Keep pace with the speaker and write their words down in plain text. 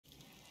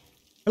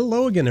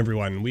Hello again,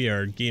 everyone. We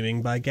are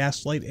Gaming by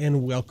Gaslight,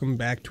 and welcome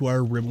back to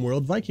our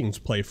RimWorld Vikings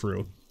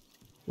playthrough.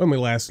 When we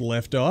last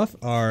left off,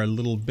 our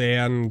little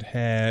band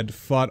had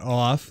fought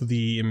off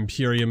the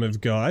Imperium of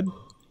God,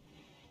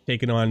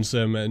 taken on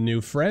some new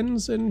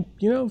friends, and,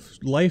 you know,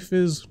 life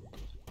is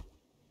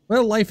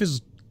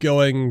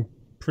going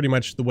pretty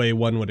much the way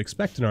one would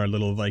expect in our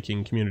little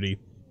Viking community.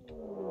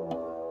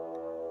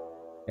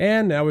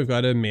 And now we've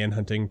got a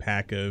man-hunting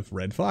pack of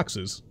red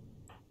foxes.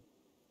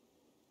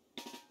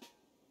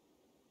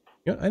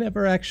 You know, I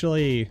never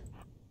actually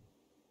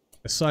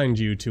assigned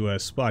you to a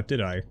spot,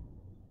 did I?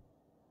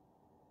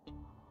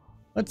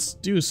 Let's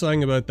do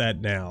something about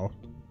that now.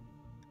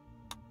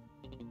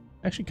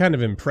 Actually kind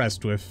of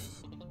impressed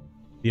with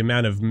the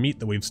amount of meat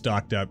that we've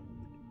stocked up.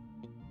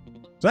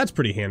 So that's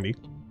pretty handy.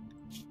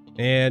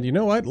 And you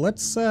know what?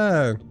 Let's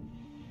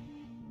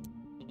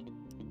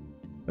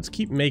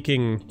keep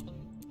making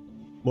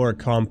more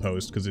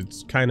compost, because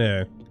it's kind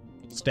of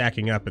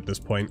stacking up at this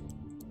point.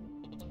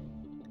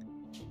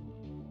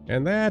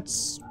 And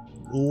that's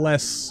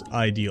less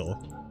ideal.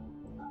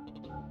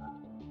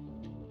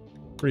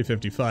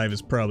 355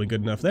 is probably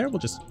good enough there. We'll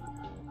just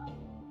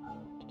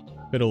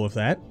fiddle with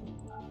that.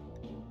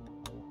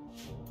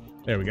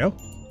 There we go.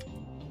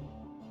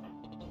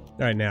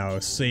 Alright, now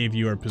save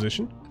your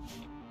position.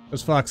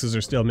 Those foxes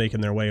are still making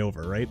their way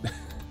over, right?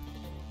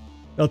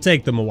 It'll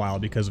take them a while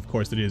because, of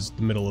course, it is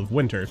the middle of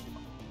winter.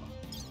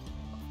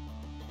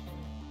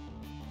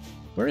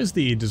 Where is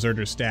the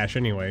deserter stash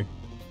anyway?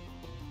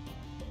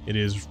 It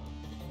is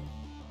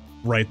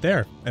right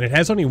there. And it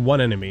has only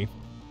one enemy.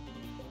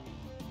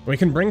 We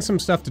can bring some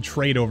stuff to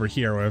trade over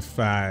here with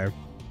the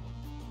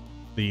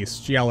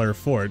Stjaller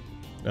Fort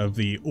of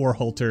the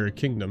Orhalter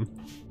Kingdom.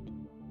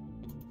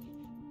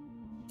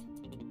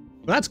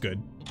 That's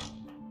good.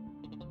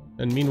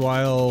 And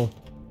meanwhile,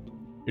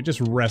 you're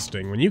just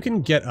resting. When you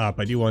can get up,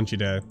 I do want you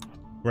to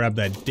grab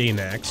that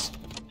Danax.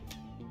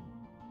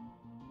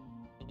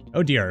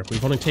 Oh dear,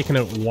 we've only taken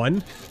out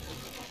one?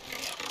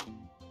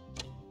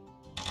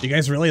 You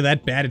guys really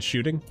that bad at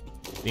shooting?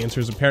 The answer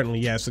is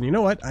apparently yes. And you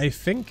know what? I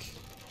think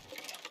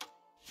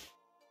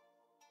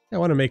I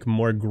want to make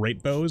more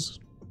great bows.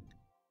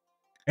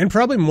 And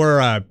probably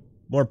more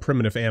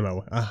primitive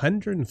ammo.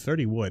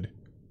 130 wood.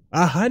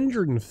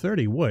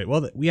 130 wood.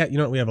 Well, you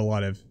know what? We have a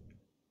lot of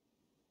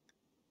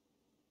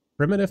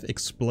primitive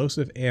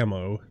explosive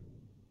ammo.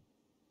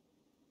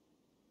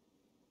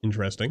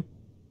 Interesting.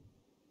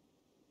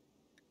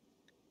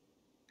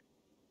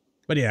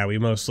 But yeah,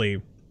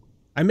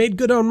 I made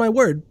good on my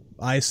word.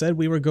 I said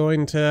we were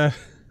going to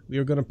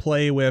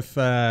play with,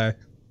 I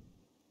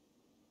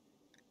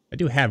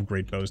do have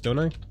great bows, don't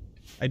I?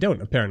 I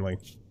don't, apparently.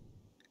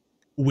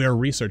 We're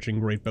researching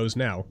great bows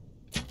now.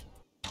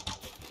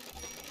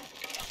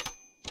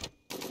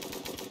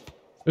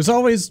 There's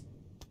always...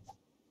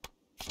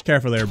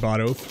 Careful there,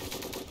 Botto.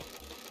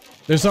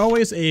 There's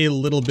always a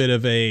little bit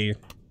of a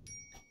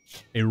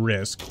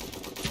risk.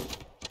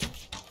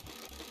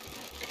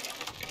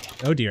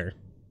 Oh dear.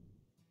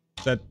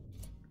 Is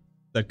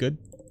that good?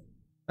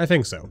 I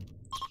think so.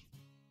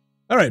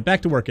 Alright,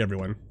 back to work,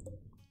 everyone.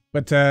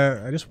 But,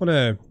 I just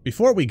wanna...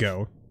 Before we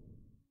go,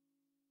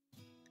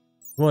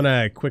 I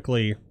wanna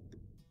quickly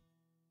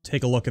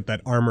take a look at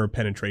that armor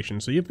penetration.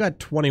 So you've got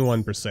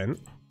 21%.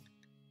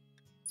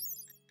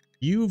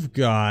 You've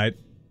got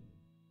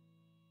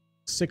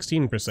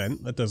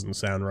 16%. That doesn't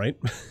sound right.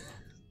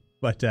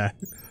 But,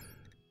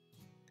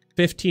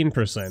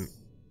 15%.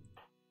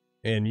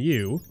 And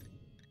you...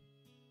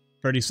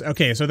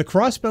 Okay, so the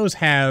crossbows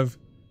have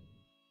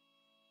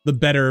the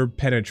better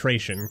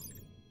penetration.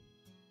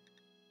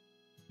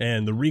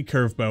 And the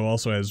recurve bow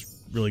also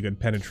has really good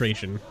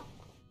penetration.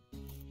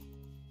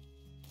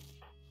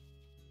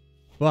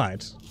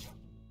 But...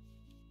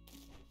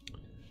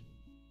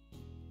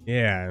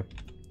 yeah,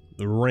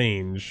 the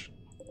range.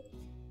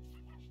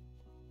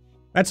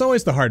 That's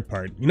always the hard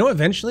part. You know,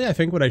 eventually I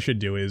think what I should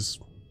do is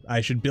I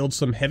should build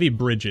some heavy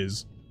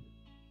bridges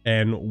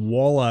and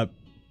wall up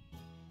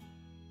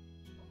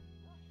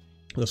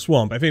the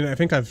swamp. I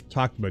think I've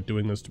talked about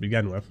doing this to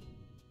begin with.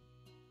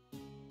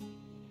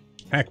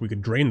 Heck, we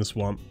could drain the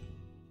swamp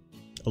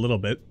a little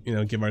bit, you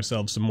know, give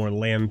ourselves some more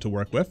land to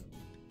work with.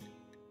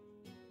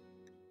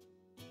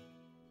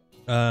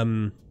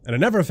 And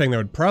another thing that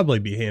would probably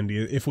be handy,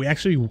 if we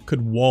actually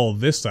could wall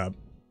this up,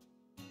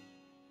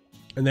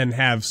 and then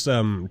have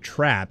some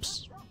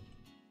traps.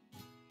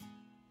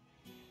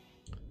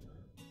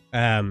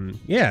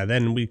 Yeah,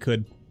 then we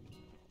could,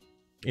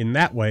 in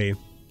that way,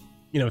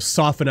 you know,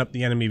 soften up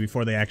the enemy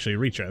before they actually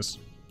reach us.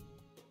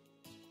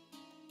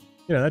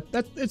 You know,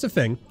 it's a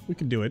thing. We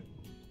can do it.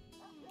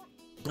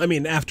 I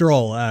mean, after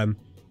all,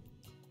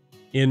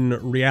 in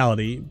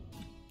reality,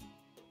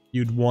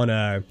 you'd want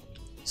to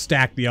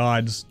stack the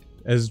odds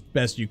as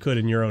best you could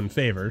in your own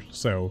favor,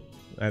 so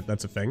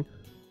that's a thing.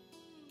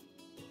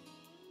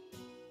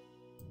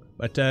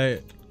 But,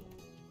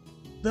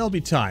 there'll be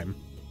time,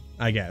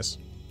 I guess.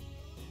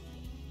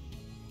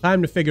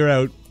 Time to figure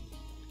out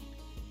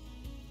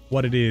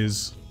what it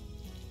is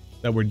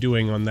that we're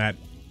doing on that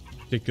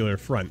particular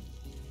front.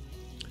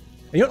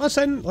 And you know,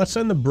 let's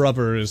send the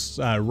brothers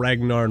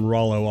Ragnar and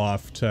Rollo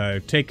off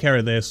to take care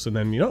of this, and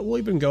then you know what, we'll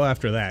even go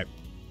after that.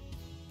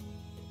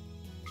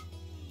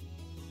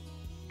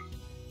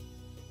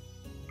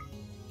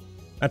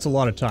 That's a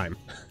lot of time.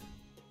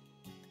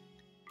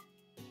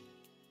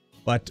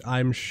 But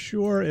I'm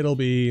sure it'll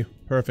be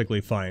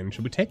perfectly fine.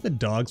 Should we take the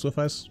dogs with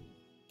us?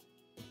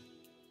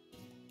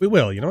 We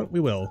will, you know what? We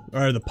will.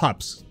 Or the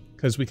pups,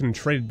 because we can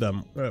trade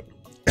them.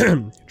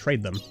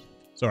 Trade them.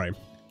 Sorry.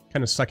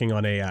 Kind of sucking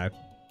on a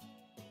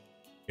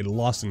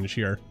lozenge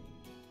here.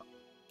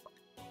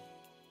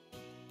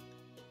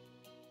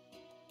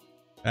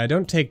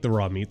 Don't take the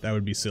raw meat, that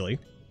would be silly.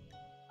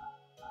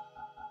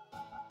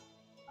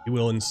 We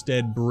will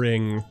instead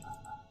bring,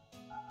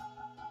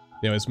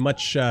 you know, as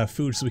much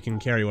food as we can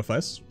carry with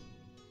us.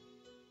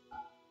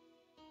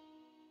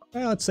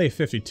 Well, let's say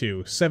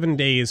 52. 7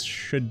 days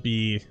should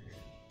be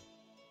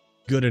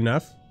good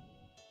enough.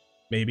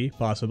 Maybe,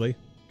 possibly.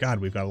 God,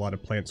 we've got a lot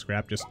of plant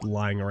scrap just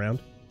lying around.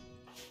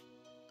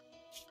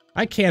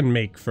 I can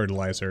make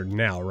fertilizer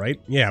now,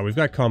 right? Yeah, we've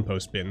got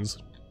compost bins.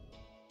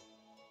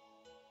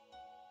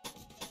 I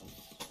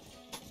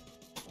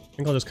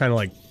think I'll just kind of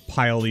like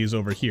pile these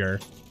over here.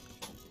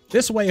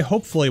 This way,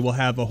 hopefully, we'll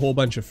have a whole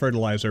bunch of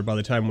fertilizer by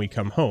the time we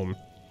come home.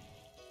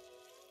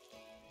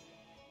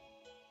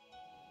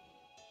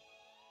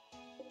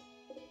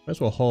 Might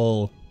as well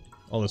haul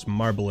all this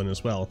marble in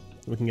as well.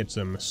 We can get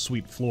some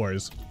sweet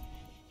floors.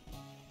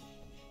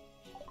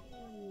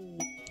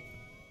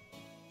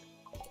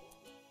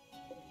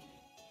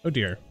 Oh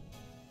dear.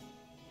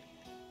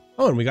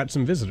 Oh, and we got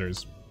some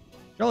visitors.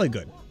 Jolly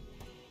good.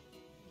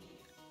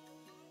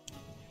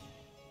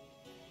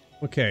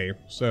 Okay,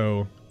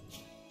 so...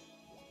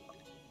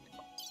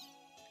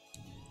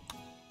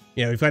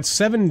 yeah, we've got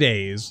 7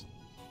 days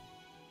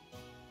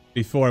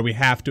before we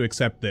have to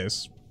accept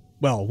this.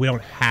 Well, we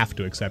don't have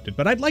to accept it,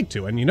 but I'd like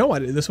to. And you know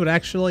what? This would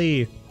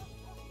actually... it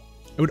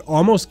would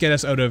almost get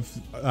us out of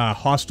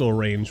hostile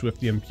range with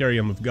the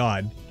Imperium of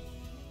God.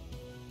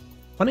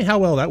 Funny how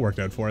well that worked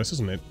out for us,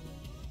 isn't it?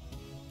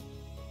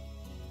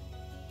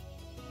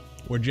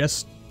 We're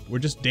just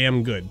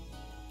damn good.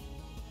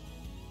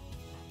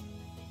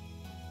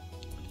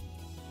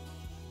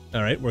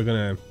 Alright, we're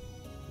gonna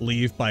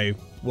leave by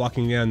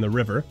walking down the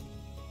river.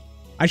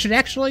 I should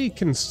actually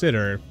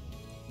consider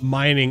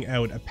mining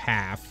out a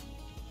path.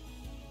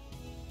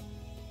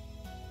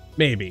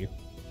 Maybe.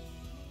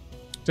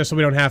 Just so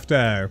we don't have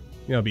to,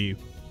 you know, be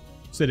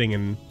sitting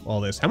in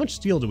all this. How much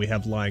steel do we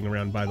have lying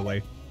around, by the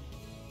way?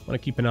 Want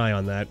to keep an eye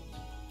on that.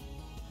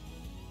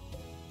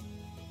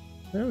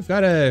 Well, we've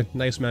got a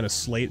nice amount of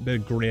slate, bit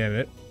of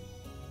granite.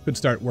 Could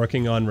start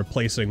working on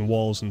replacing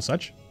walls and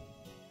such.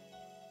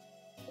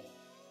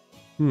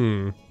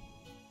 Of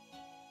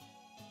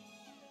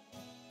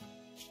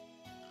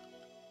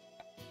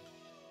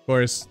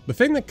course, the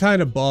thing that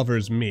kind of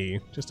bothers me,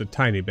 just a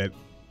tiny bit,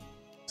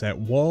 is that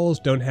walls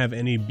don't have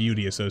any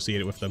beauty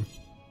associated with them.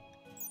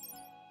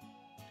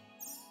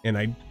 And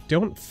I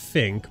don't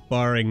think,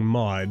 barring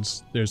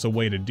mods, there's a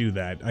way to do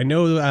that. I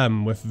know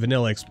with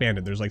Vanilla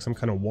Expanded, there's like some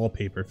kind of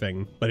wallpaper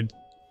thing, but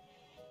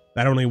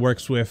that only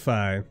works with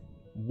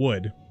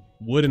wood.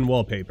 Wood and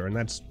wallpaper, and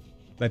that's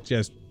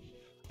just...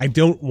 I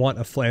don't want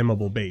a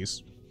flammable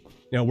base.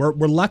 You know,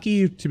 we're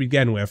lucky to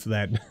begin with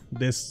that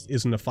this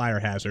isn't a fire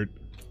hazard.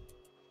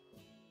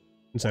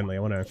 Incidentally, I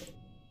want to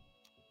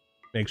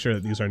make sure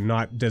that these are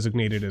not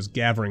designated as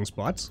gathering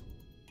spots.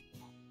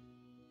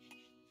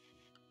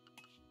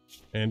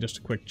 And just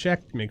a quick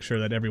check, make sure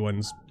that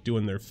everyone's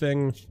doing their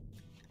thing.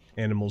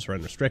 Animals are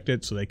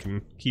unrestricted, so they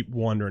can keep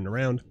wandering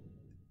around.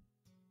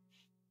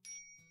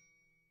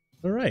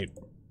 Alright.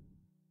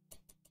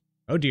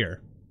 Oh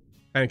dear.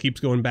 Kind of keeps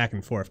going back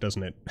and forth,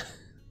 doesn't it?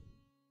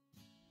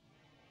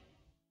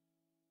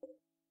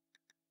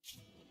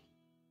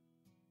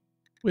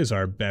 Who is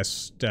our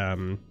best,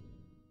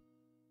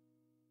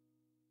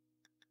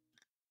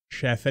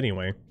 chef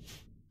anyway?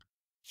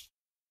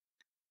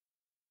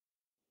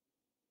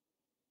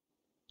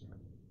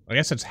 I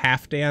guess it's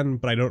Halfdan,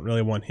 but I don't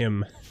really want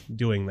him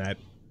doing that.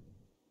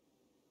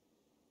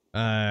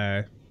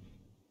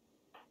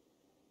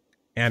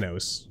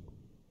 Anos.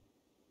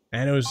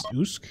 Anos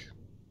Usk?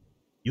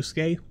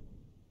 Yusuke?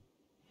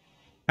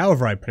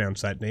 However I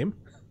pronounce that name.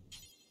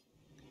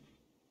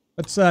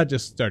 Let's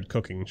just start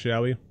cooking,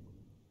 shall we?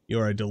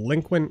 You're a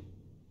delinquent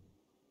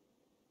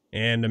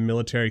and a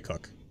military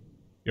cook.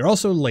 You're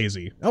also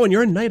lazy. Oh, and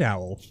you're a night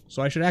owl.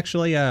 So I should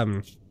actually,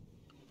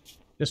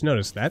 just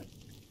notice that.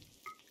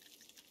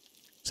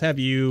 Let's have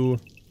you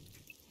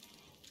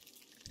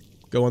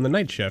go on the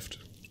night shift.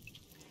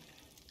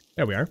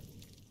 There we are.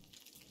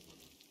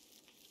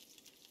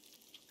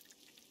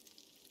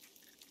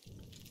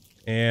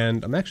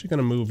 And I'm actually going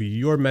to move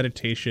your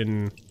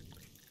meditation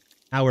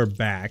hour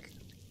back.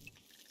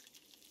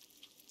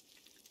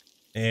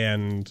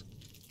 And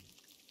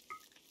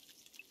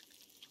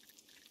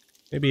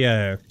maybe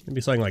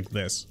something like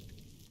this.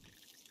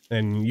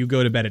 And you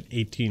go to bed at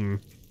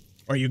 18,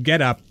 or you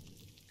get up.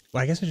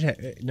 Well, I guess I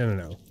should,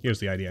 no. Here's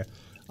the idea.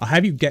 I'll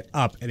have you get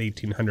up at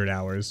 1800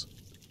 hours.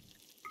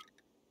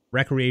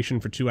 Recreation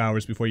for 2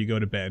 hours before you go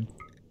to bed.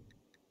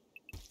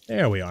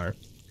 There we are.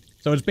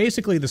 So it's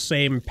basically the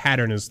same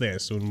pattern as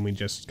this when we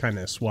just kind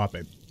of swap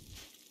it.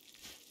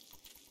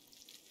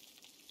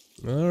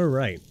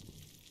 Alright.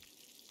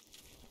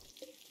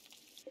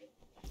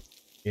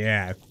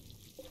 Yeah.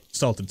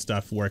 Salted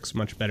stuff works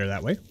much better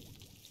that way.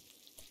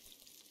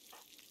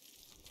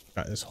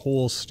 Got this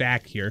whole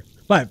stack here.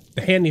 But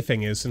the handy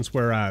thing is, since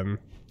we're,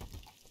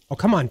 oh,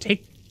 come on,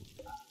 take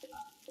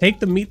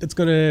the meat that's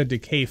gonna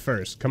decay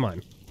first. Come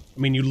on. I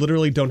mean, you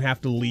literally don't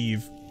have to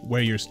leave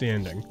where you're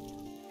standing.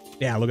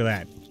 Yeah, look at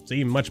that.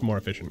 See, much more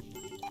efficient.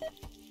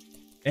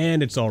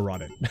 And it's all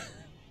rotted.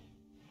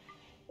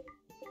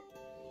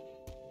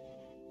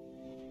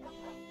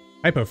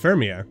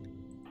 Hypothermia.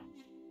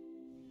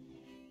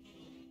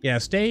 Yeah,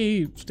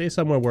 stay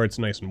somewhere where it's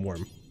nice and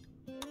warm.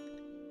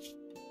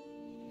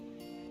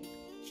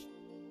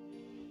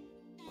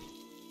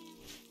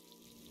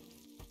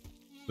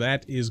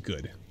 That is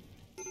good.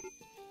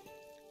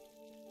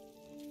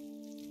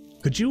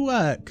 Could you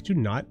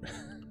not?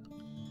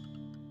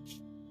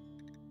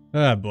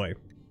 Oh boy.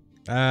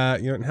 You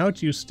know, how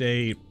would you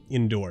stay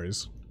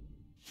indoors?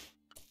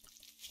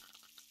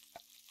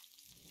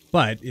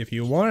 But if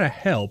you want to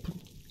help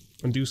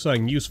and do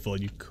something useful,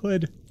 you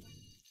could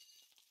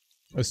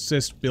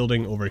assist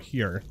building over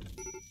here.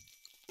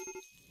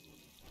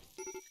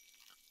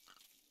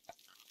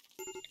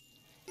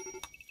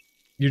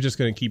 You're just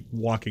gonna keep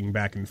walking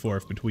back and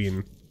forth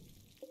between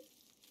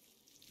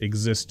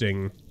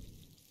existing...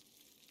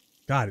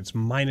 God, it's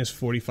minus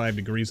 45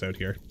 degrees out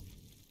here.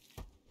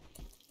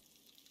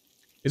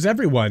 Is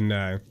everyone,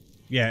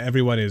 yeah,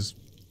 everyone is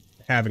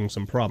having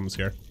some problems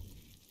here.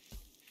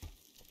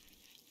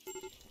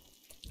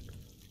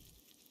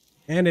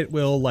 And it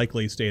will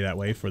likely stay that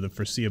way for the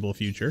foreseeable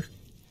future.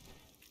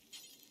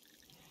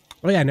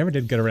 Oh yeah, I never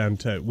did get around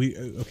to...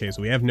 okay,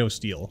 so we have no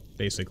steel,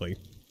 basically.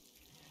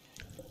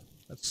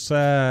 Let's,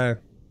 well,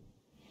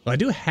 I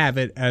do have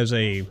it as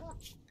a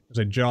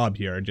job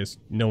here, just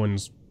no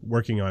one's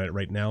working on it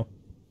right now.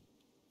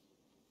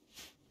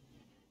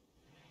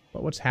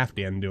 But what's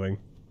Halfdan doing?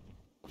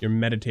 You're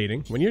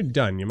meditating. When you're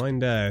done, you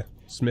mind,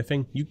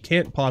 smithing? You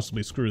can't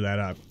possibly screw that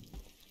up.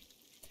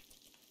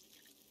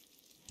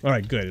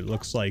 Alright, good. It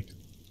looks like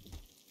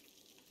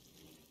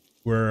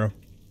we're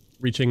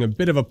reaching a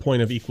bit of a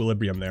point of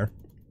equilibrium there.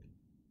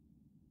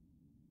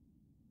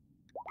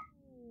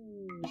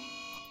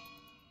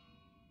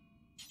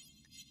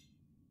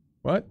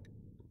 What?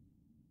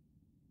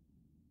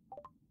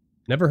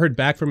 Never heard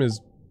back from his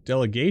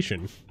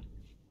delegation.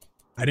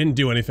 I didn't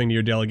do anything to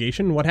your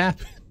delegation. What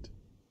happened?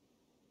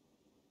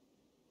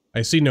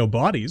 I see no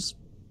bodies.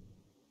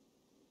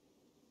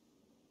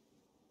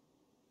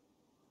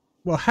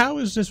 Well, how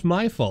is this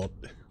my fault?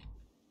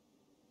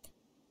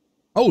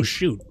 Oh,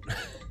 shoot.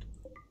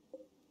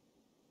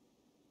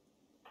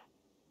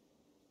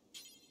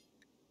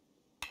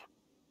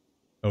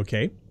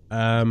 Okay.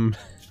 Well,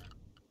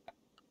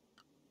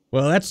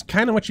 that's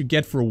kind of what you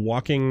get for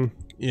walking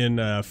in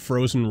a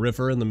frozen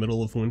river in the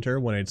middle of winter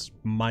when it's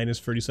minus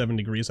 37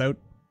 degrees out.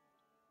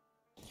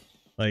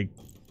 Like,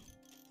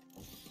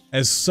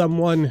 as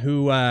someone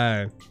who,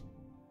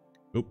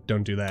 oop,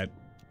 don't do that.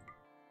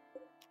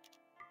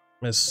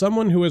 As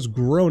someone who has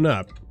grown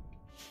up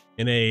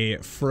in a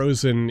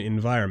frozen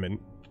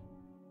environment,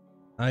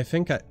 I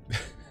think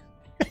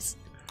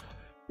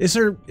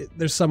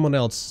there's someone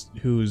else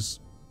who's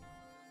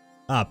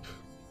up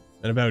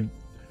and about...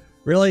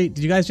 Really?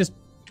 Did you guys just...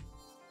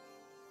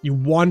 You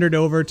wandered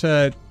over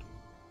to...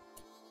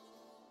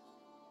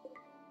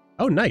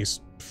 Oh, nice.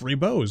 Free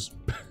bows.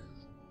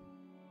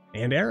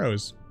 And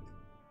arrows.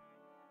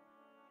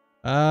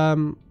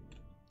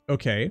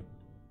 Okay.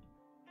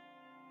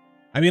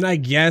 I mean, I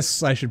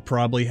guess I should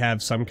probably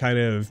have some kind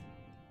of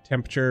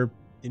temperature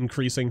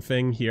increasing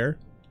thing here.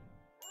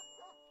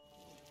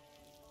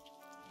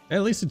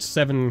 At least it's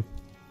 7...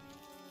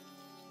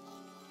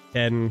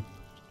 10...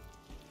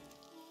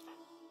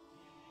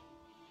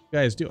 You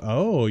guys do...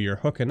 Oh, you're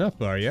hooking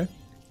up, are you?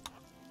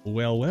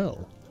 Well,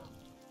 well.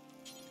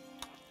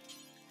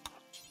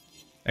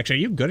 Actually, are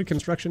you good at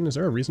construction? Is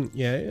there a reason?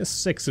 Yeah,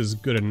 6 is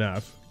good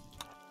enough.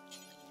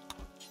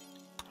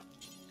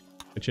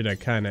 I should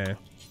kind of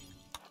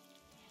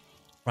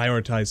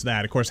prioritize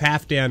that. Of course,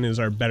 Halfdan is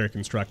our better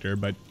constructor,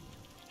 but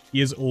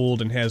he is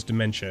old and has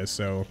dementia,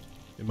 so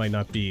it might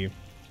not be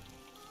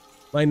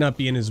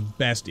in his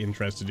best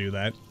interest to do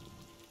that.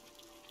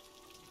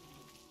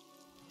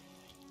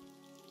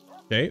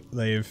 Okay,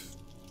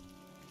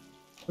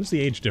 what's the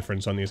age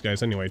difference on these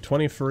guys anyway?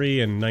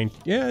 23 and 9.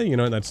 Yeah, you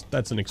know,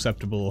 that's an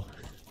acceptable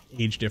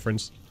age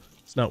difference.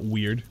 It's not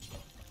weird. You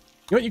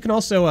know what? You can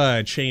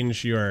also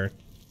change your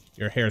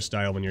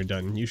hairstyle when you're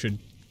done. You should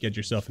get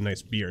yourself a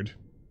nice beard.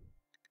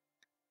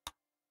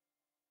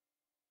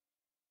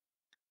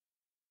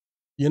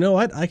 You know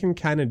what? I can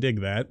kind of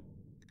dig that.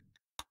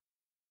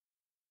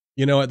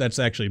 You know what? That's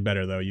actually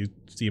better though. You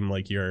seem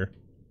like you're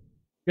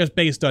just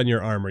based on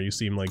your armor. You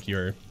seem like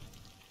you're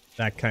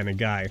that kind of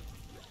guy.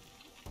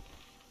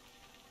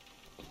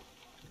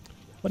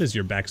 What is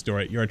your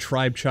backstory? You're a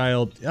tribe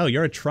child. Oh,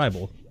 you're a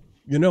tribal.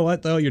 You know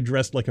what, though? You're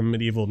dressed like a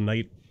medieval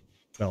knight.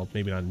 Well,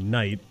 maybe not a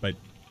knight, but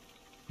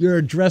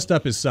you're dressed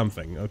up as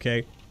something,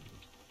 okay?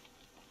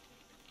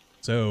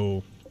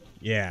 So,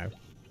 yeah.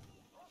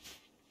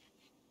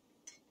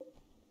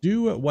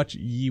 Do what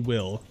ye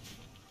will.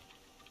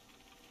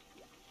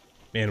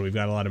 Man, we've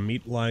got a lot of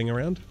meat lying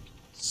around.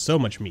 So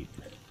much meat.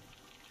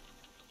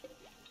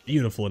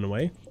 Beautiful in a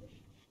way.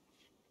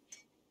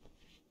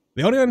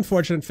 The only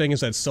unfortunate thing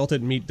is that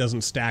salted meat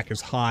doesn't stack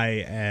as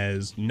high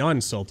as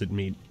non-salted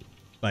meat.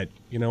 But,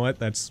 you know what?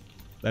 That's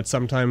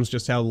sometimes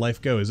just how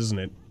life goes, isn't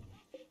it?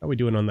 How are we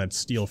doing on that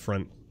steel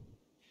front?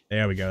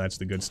 There we go, that's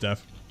the good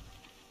stuff.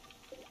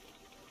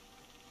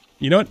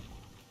 You know what?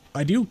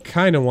 I do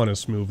kind of want to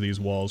smooth these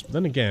walls, but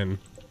then again,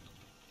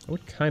 I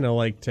would kind of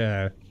like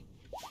to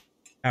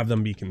have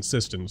them be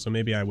consistent, so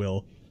maybe I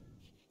will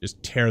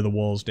just tear the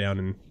walls down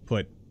and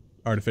put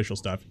artificial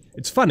stuff.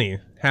 It's funny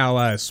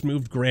how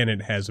smooth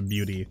granite has a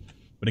beauty,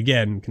 but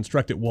again,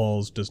 constructed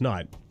walls does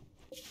not.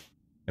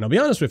 And I'll be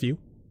honest with you,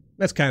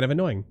 that's kind of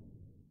annoying.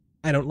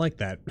 I don't like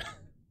that.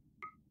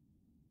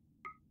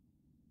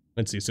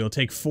 Let's see, so it'll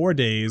take 4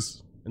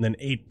 days, and then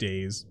 8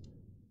 days.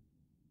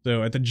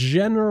 So at the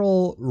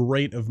general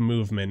rate of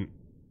movement,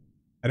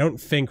 I don't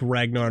think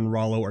Ragnar and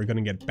Rollo are going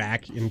to get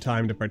back in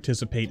time to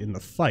participate in the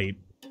fight.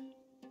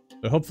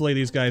 So hopefully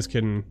these guys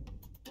can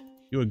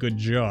do a good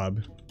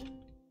job.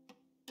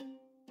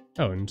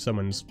 Oh, and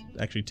someone's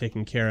actually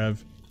taken care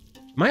of.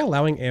 Am I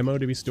allowing ammo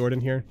to be stored in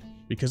here?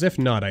 Because if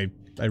not, I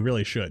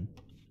really should.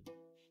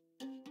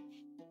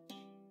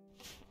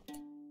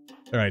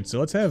 Alright, so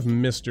let's have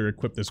Mr.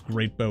 equip this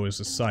great bow as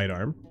a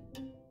sidearm.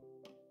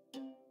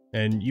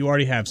 And you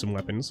already have some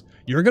weapons.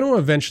 You're going to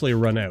eventually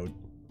run out.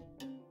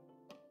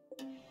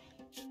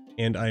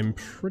 And I'm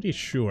pretty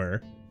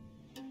sure...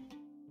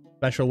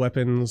 Special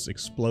weapons,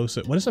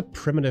 explosive... What is a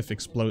primitive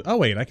explosive? Oh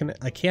wait, I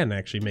can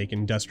actually make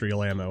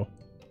industrial ammo.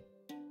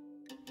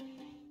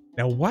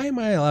 Now why am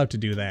I allowed to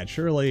do that?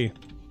 Surely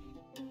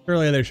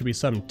there should be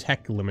some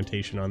tech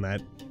limitation on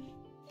that.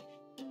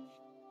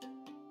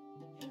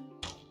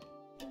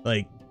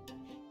 Like...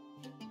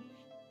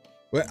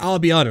 Well, I'll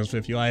be honest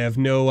with you, I have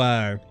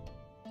no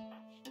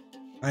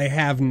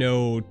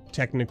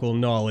technical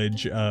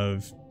knowledge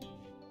of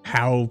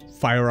how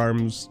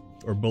firearms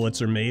or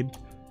bullets are made.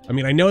 I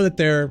mean, I know that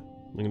they're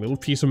like a little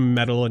piece of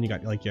metal, and you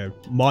got like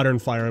modern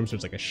firearms,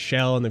 there's like a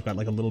shell, and they've got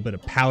like a little bit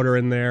of powder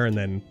in there, and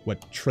then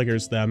what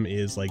triggers them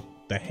is like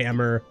the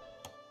hammer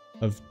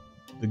of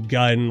the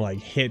gun like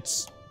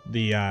hits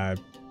the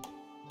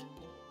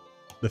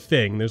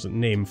thing. There's a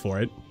name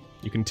for it.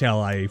 You can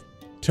tell I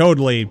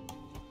totally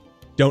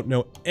don't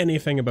know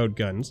anything about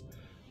guns,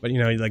 but you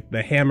know, like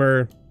the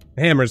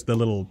hammer's the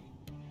little...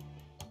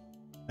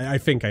 I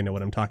think I know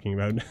what I'm talking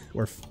about.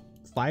 Or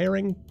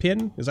firing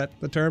pin? Is that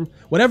the term?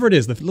 Whatever it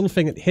is, the little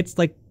thing that hits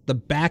like the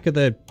back of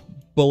the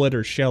bullet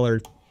or shell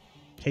or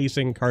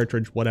casing,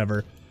 cartridge,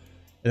 whatever.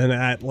 And then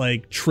that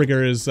like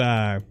triggers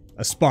a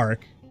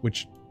spark,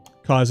 which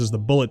causes the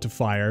bullet to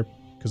fire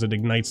because it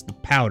ignites the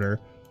powder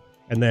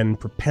and then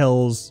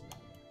propels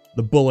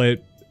the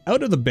bullet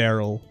out of the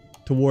barrel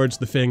towards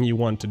the thing you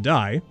want to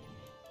die,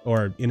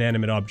 or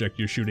inanimate object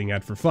you're shooting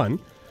at for fun.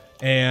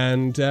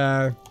 And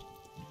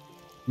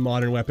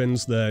modern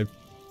weapons, the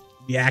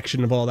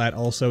action of all that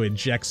also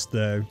ejects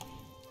the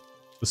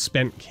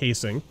spent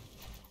casing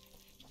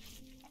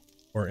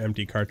or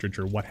empty cartridge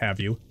or what have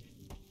you.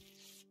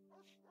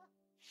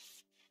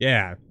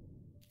 Yeah,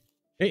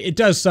 it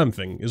does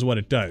something is what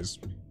it does.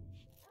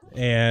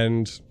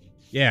 And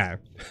yeah,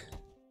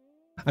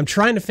 I'm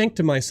trying to think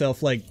to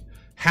myself, like,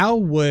 how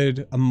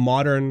would a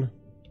modern,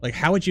 like,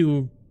 how would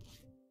you,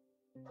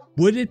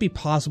 would it be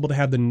possible to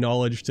have the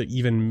knowledge to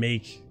even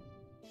make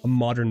a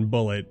modern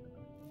bullet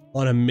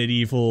on a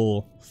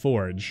medieval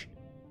forge?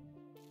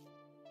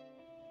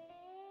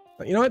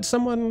 You know what,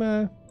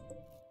 someone,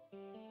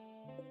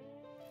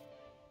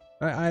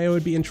 I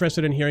would be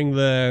interested in hearing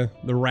the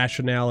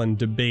rationale and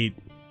debate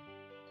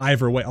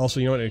either way. Also,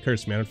 you know what, it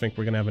occurs to me, I don't think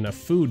we're gonna have enough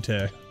food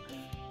to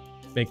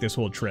make this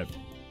whole trip.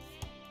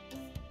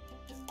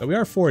 But we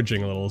are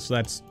foraging a little, so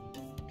that's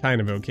kind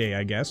of okay,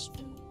 I guess.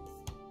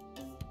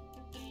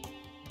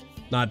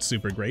 Not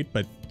super great,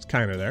 but it's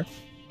kind of there.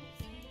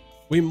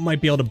 We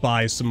might be able to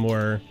buy some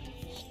more...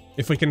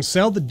 If we can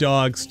sell the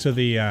dogs to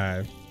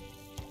the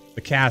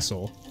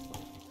castle,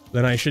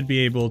 then I should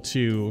be able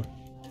to...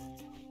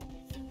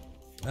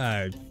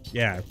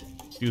 yeah,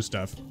 do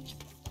stuff.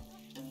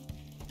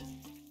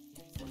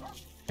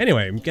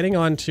 Anyway, getting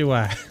on to,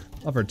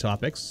 other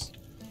topics.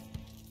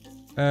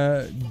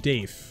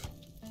 Dafe.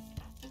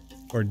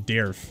 Or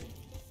Dwarf.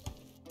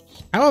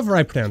 However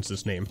I pronounce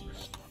this name.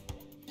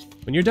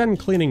 When you're done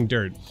cleaning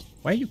dirt,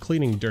 why are you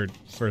cleaning dirt,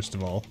 first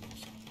of all?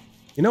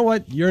 You know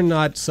what? You're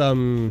not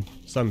some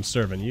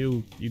servant.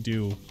 You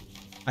do...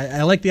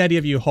 I like the idea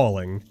of you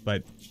hauling,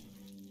 but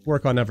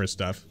work on other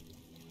stuff.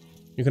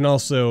 You can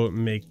also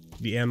make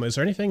the ammo. Is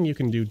there anything you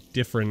can do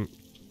different?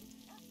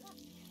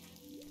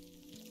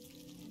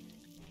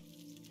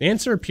 The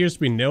answer appears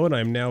to be no, and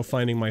I'm now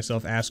finding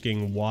myself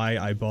asking why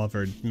I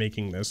bothered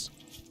making this.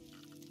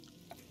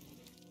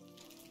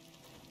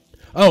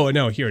 Oh,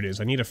 no, here it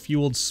is. I need a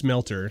fueled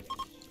smelter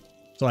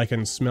so I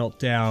can smelt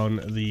down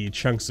the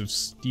chunks of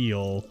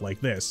steel like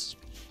this.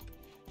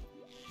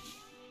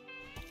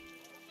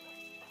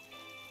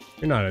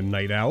 You're not a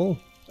night owl.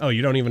 Oh,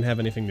 you don't even have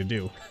anything to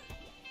do.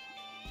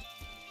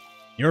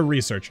 You're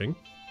researching.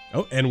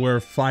 Oh, and we're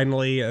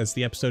finally, as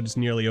the episode is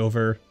nearly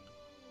over...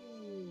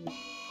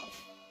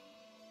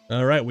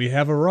 Alright, we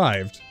have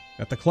arrived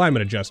at the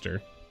climate adjuster.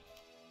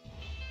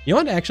 You know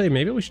what, actually,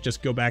 maybe we should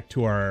just go back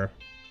to our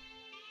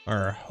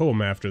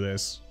home after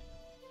this.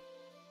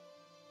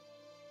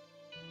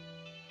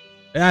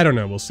 I don't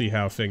know, we'll see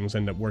how things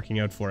end up working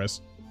out for us.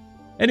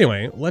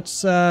 Anyway,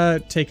 let's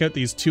take out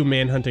these two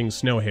man-hunting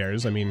snow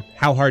hares. I mean,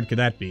 how hard could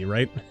that be,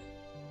 right?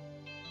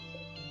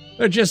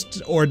 They're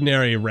just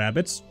ordinary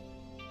rabbits.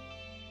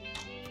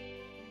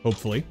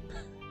 Hopefully.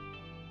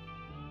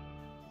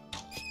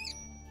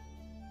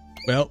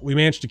 Well, we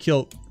managed to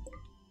kill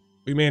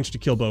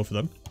both of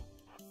them.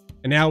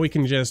 And now we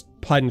can just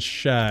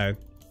punch, didn't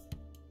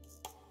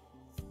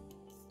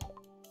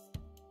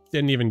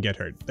even get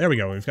hurt. There we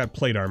go, we've got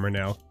plate armor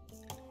now.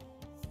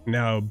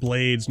 Now,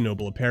 blades,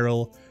 noble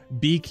apparel.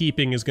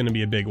 Beekeeping is gonna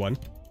be a big one.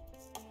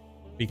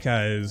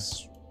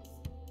 Because,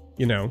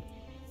 you know,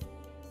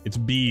 it's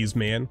bees,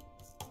 man.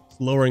 It's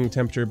lowering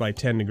temperature by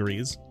 10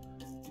 degrees.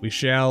 We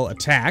shall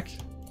attack.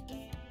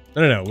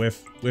 No,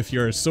 with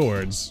your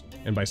swords.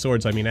 And by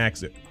swords, I mean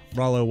axe it.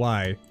 Rollo,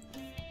 why?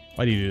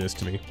 Why do you do this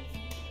to me?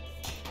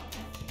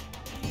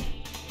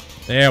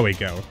 There we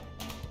go.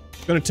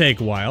 It's gonna take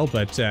a while,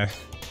 but,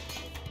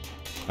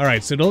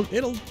 alright, so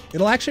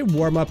it'll actually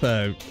warm up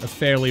a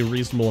fairly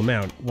reasonable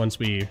amount once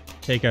we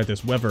take out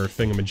this weather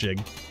thingamajig.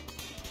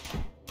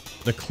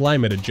 The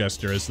climate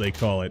adjuster, as they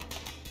call it.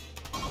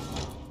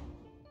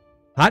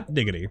 Hot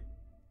diggity.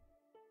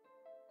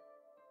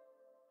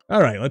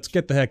 Alright, let's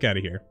get the heck out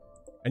of here.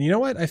 And you know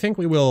what? I think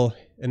we will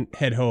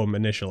head home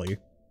initially.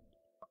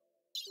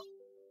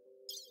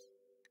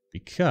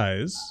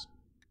 Because...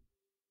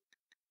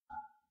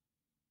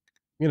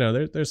 you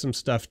know, there's some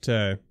stuff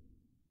to...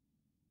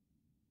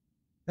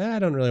 I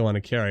don't really want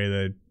to carry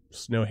the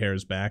snow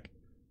hares back.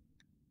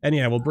 And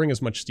yeah, we'll bring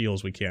as much steel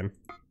as we can.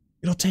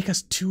 It'll take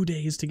us 2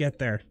 days to get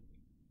there.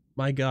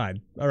 My god.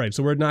 Alright,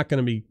 so we're not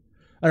going to be...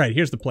 Alright,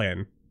 here's the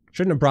plan.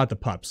 Shouldn't have brought the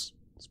pups.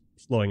 It's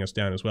slowing us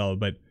down as well,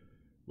 but...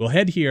 we'll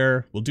head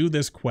here, we'll do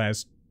this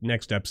quest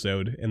next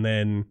episode, and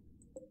then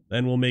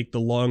we'll make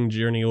the long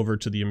journey over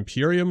to the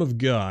Imperium of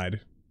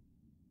God.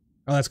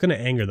 Oh, that's going to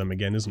anger them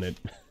again, isn't it?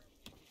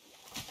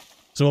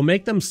 So we'll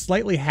make them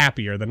slightly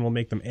happier, then we'll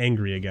make them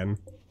angry again.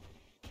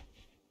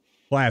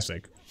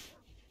 Classic.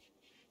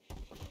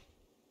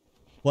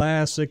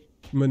 Classic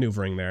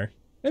maneuvering there.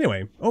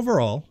 Anyway,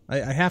 overall,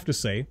 I have to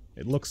say,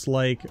 it looks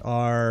like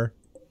our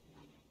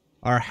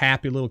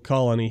happy little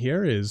colony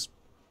here is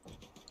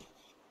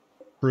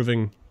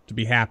proving to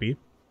be happy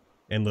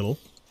and little,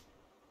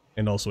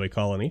 and also a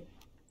colony.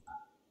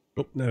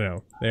 Oh,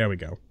 no, there we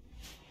go.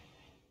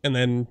 And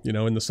then, you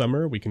know, in the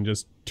summer, we can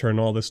just turn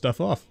all this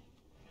stuff off.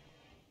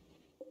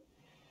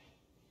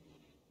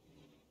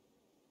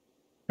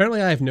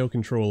 Apparently I have no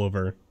control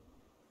over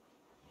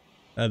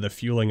the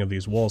fueling of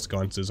these wall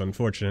sconces,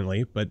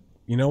 unfortunately, but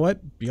you know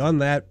what?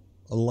 Beyond that,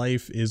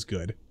 life is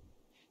good.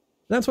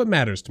 That's what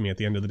matters to me at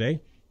the end of the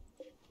day.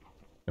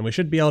 And we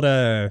should be able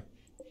to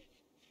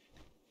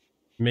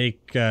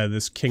make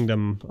this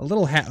kingdom a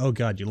little oh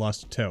god, you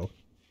lost a toe.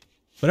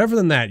 But other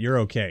than that, you're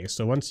okay.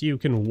 So once you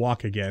can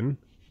walk again,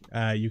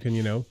 you can,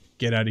 you know,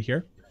 get out of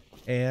here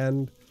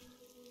and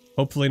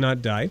hopefully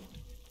not die.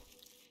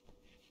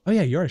 Oh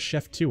yeah, you're a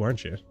chef too,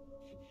 aren't you?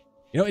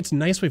 You know, it's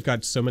nice we've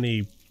got so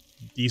many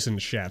decent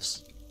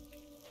chefs.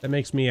 That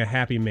makes me a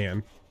happy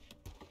man.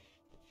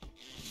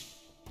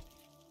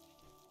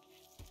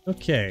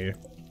 Okay.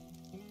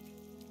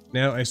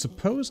 Now, I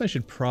suppose I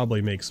should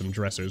probably make some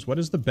dressers. What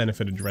is the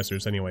benefit of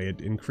dressers anyway? It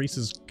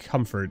increases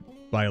comfort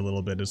by a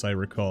little bit, as I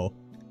recall.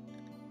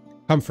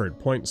 Comfort,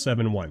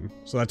 0.71.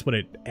 So that's what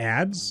it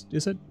adds,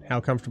 is it? How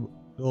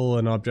comfortable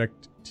an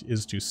object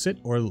is to sit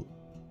or...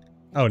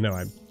 oh no,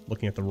 I'm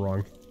looking at the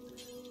wrong...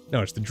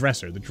 no, it's the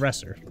dresser, the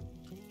dresser.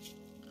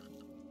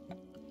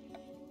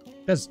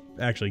 It does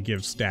actually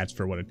give stats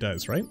for what it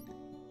does, right?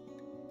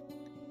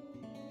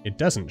 It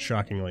doesn't,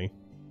 shockingly.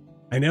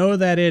 I know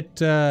that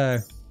it,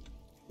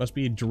 must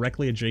be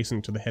directly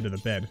adjacent to the head of the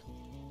bed.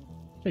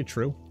 Okay,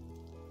 true.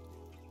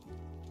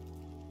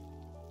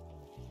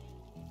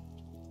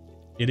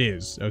 It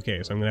is.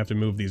 Okay, so I'm gonna have to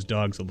move these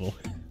dogs a little.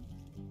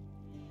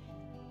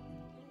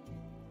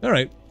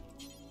 Alright.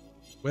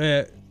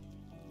 Where...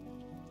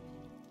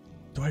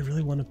 do I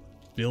really want to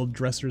build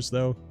dressers,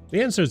 though?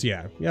 The answer is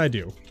yeah. Yeah, I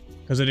do.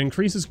 Because it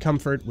increases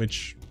comfort,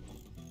 which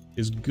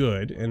is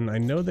good, and I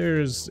know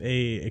there's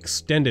a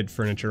extended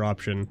furniture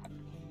option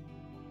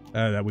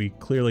that we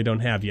clearly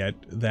don't have yet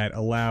that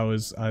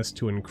allows us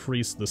to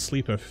increase the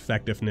sleep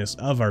effectiveness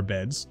of our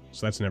beds,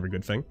 so that's never a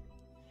good thing.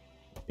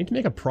 Need to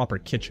make a proper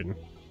kitchen.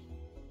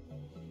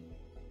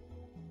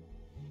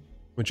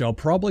 which I'll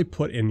probably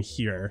put in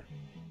here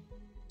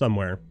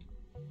somewhere.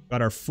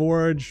 Got our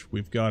forge,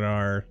 we've got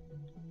our...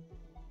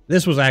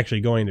 This was actually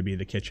going to be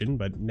the kitchen,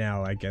 but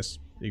now I guess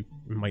it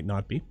might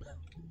not be.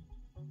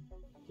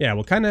 Yeah,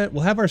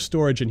 we'll have our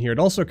storage in here. It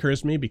also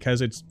occurs to me,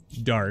 because it's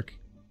dark,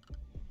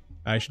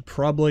 I should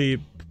probably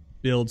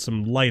build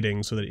some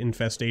lighting so that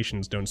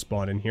infestations don't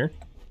spawn in here.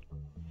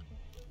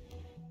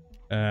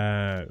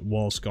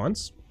 Wall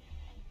sconce.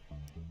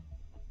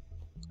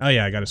 Oh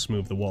yeah, I gotta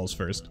smooth the walls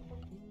first.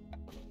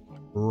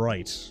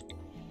 Right.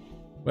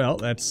 Well,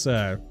 that's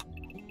a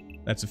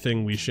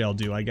thing we shall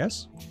do, I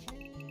guess.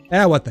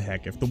 Ah, what the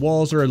heck. If the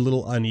walls are a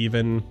little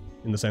uneven,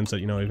 in the sense that,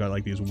 you know, we've got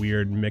like these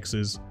weird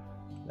mixes,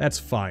 that's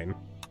fine.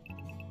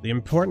 The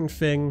important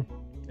thing,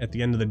 at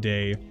the end of the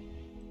day,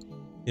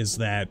 is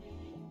that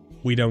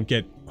we don't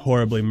get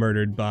horribly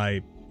murdered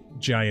by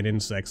giant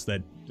insects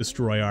that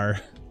destroy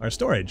our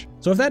storage.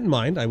 So with that in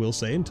mind, I will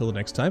say until the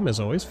next time,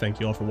 as always, thank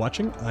you all for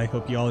watching. I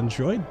hope you all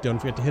enjoyed. Don't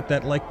forget to hit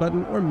that like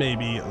button, or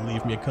maybe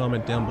leave me a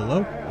comment down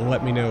below.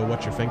 Let me know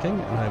what you're thinking,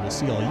 and I will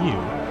see all you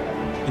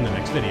in the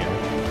next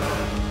video.